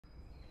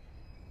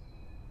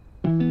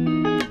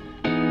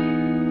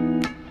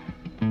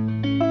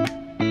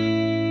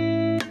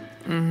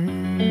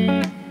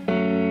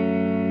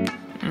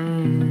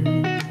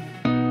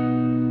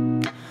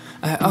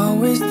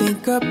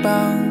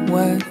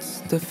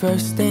the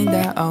first thing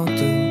that I'll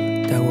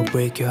do that will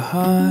break your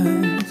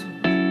heart,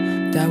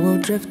 that will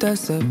drift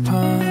us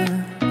apart.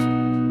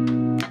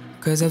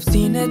 Cause I've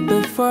seen it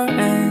before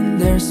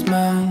and their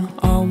smile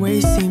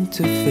always seem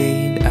to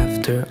fade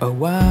after a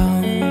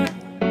while.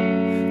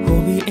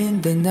 We'll be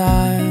in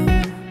denial.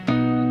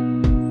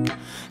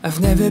 I've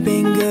never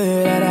been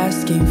good at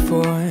asking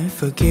for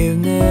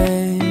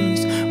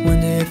forgiveness.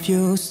 Wonder if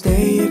you'll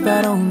stay if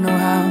I don't know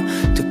how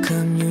to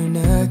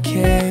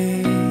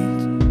communicate.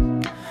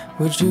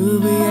 Would you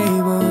be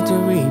able to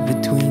read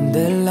between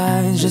the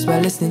lines just by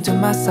listening to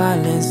my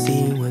silence?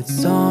 See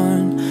what's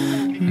on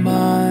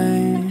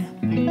my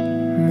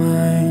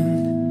mind.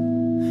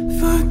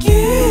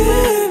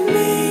 Forgive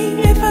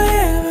me if I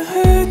ever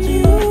hurt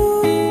you.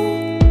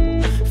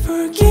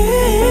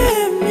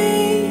 Forgive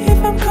me if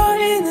I'm caught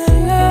in a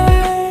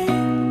lie.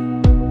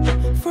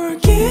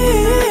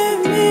 Forgive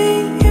me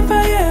if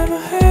I ever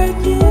hurt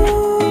you.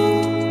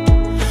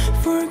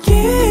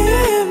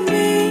 Forgive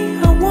me,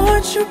 I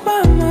want you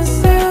by my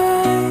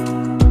side.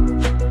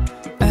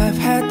 I've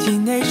had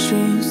teenage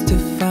dreams to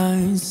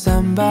find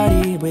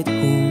somebody with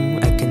whom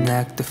I can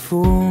act a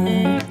fool.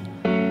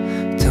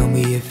 Tell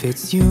me if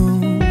it's you.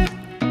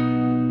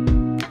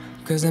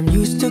 Cause I'm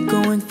used to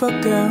going for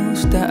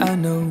girls that I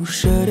know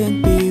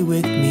shouldn't be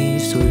with me.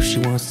 So if she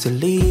wants to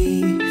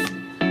leave,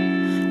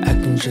 I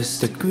can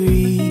just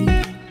agree.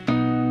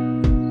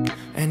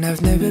 And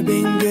I've never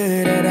been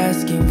good at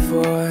asking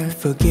for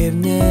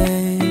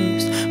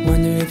forgiveness.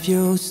 Wonder if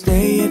you'll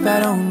stay if I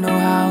don't know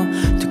how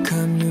to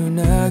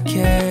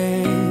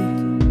communicate.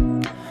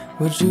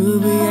 Would you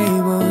be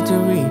able to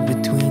read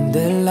between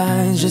the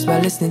lines just by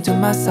listening to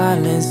my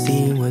silence?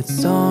 See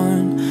what's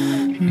on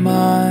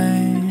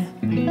my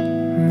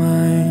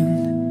mind.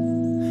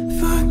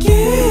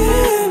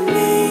 Forgive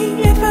me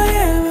if I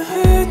ever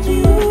hurt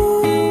you.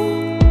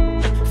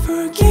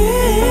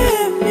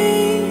 Forgive me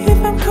if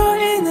I'm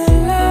caught in a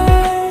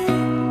lie.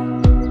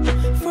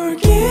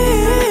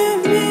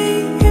 Forgive me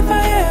if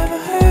I ever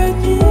hurt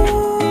you.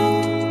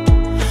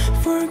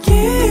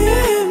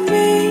 Forgive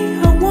me,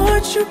 I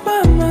want you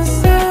by my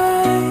side.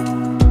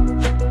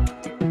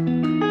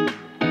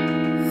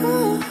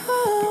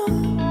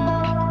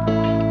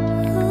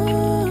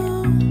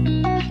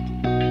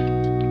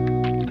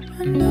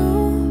 I know